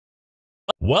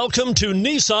Welcome to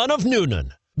Nissan of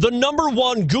Newnan, the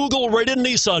 #1 Google-rated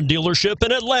Nissan dealership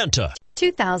in Atlanta.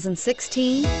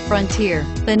 2016 Frontier.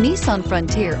 The Nissan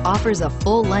Frontier offers a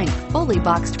full-length, fully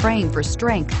boxed frame for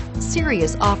strength,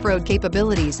 serious off-road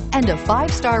capabilities, and a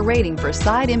 5-star rating for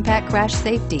side impact crash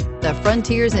safety. The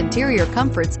Frontier's interior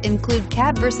comforts include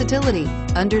cab versatility,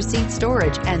 under-seat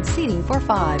storage, and seating for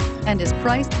 5, and is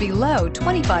priced below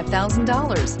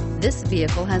 $25,000. This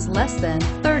vehicle has less than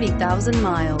 30,000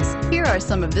 miles. Here are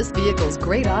some of this vehicle's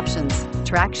great options: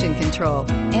 traction control,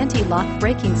 anti-lock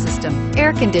braking system,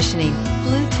 air conditioning,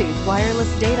 Bluetooth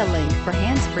wireless data link for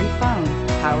hands-free phone,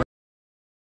 power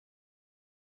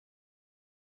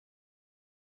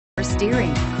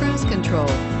steering, cruise control,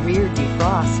 rear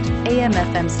defrost,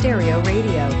 AM/FM stereo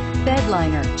radio, bed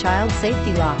liner, child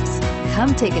safety locks.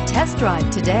 Come take a test drive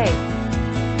today.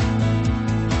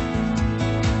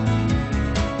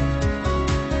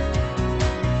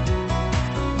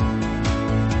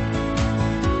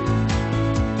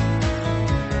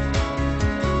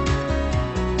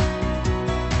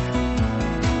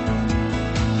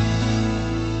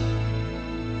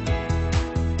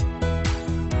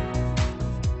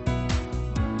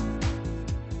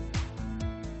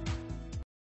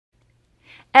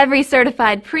 Every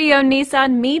certified pre-owned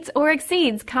Nissan meets or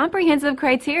exceeds comprehensive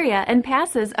criteria and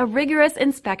passes a rigorous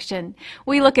inspection.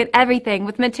 We look at everything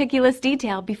with meticulous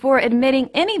detail before admitting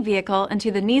any vehicle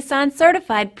into the Nissan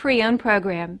Certified Pre-Owned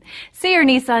program. See your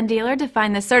Nissan dealer to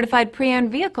find the certified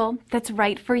pre-owned vehicle that's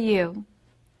right for you.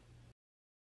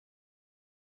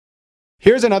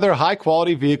 Here's another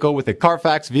high-quality vehicle with a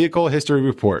Carfax Vehicle History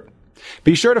Report.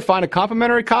 Be sure to find a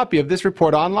complimentary copy of this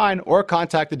report online or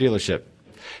contact the dealership.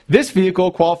 This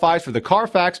vehicle qualifies for the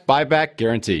Carfax Buyback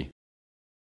Guarantee.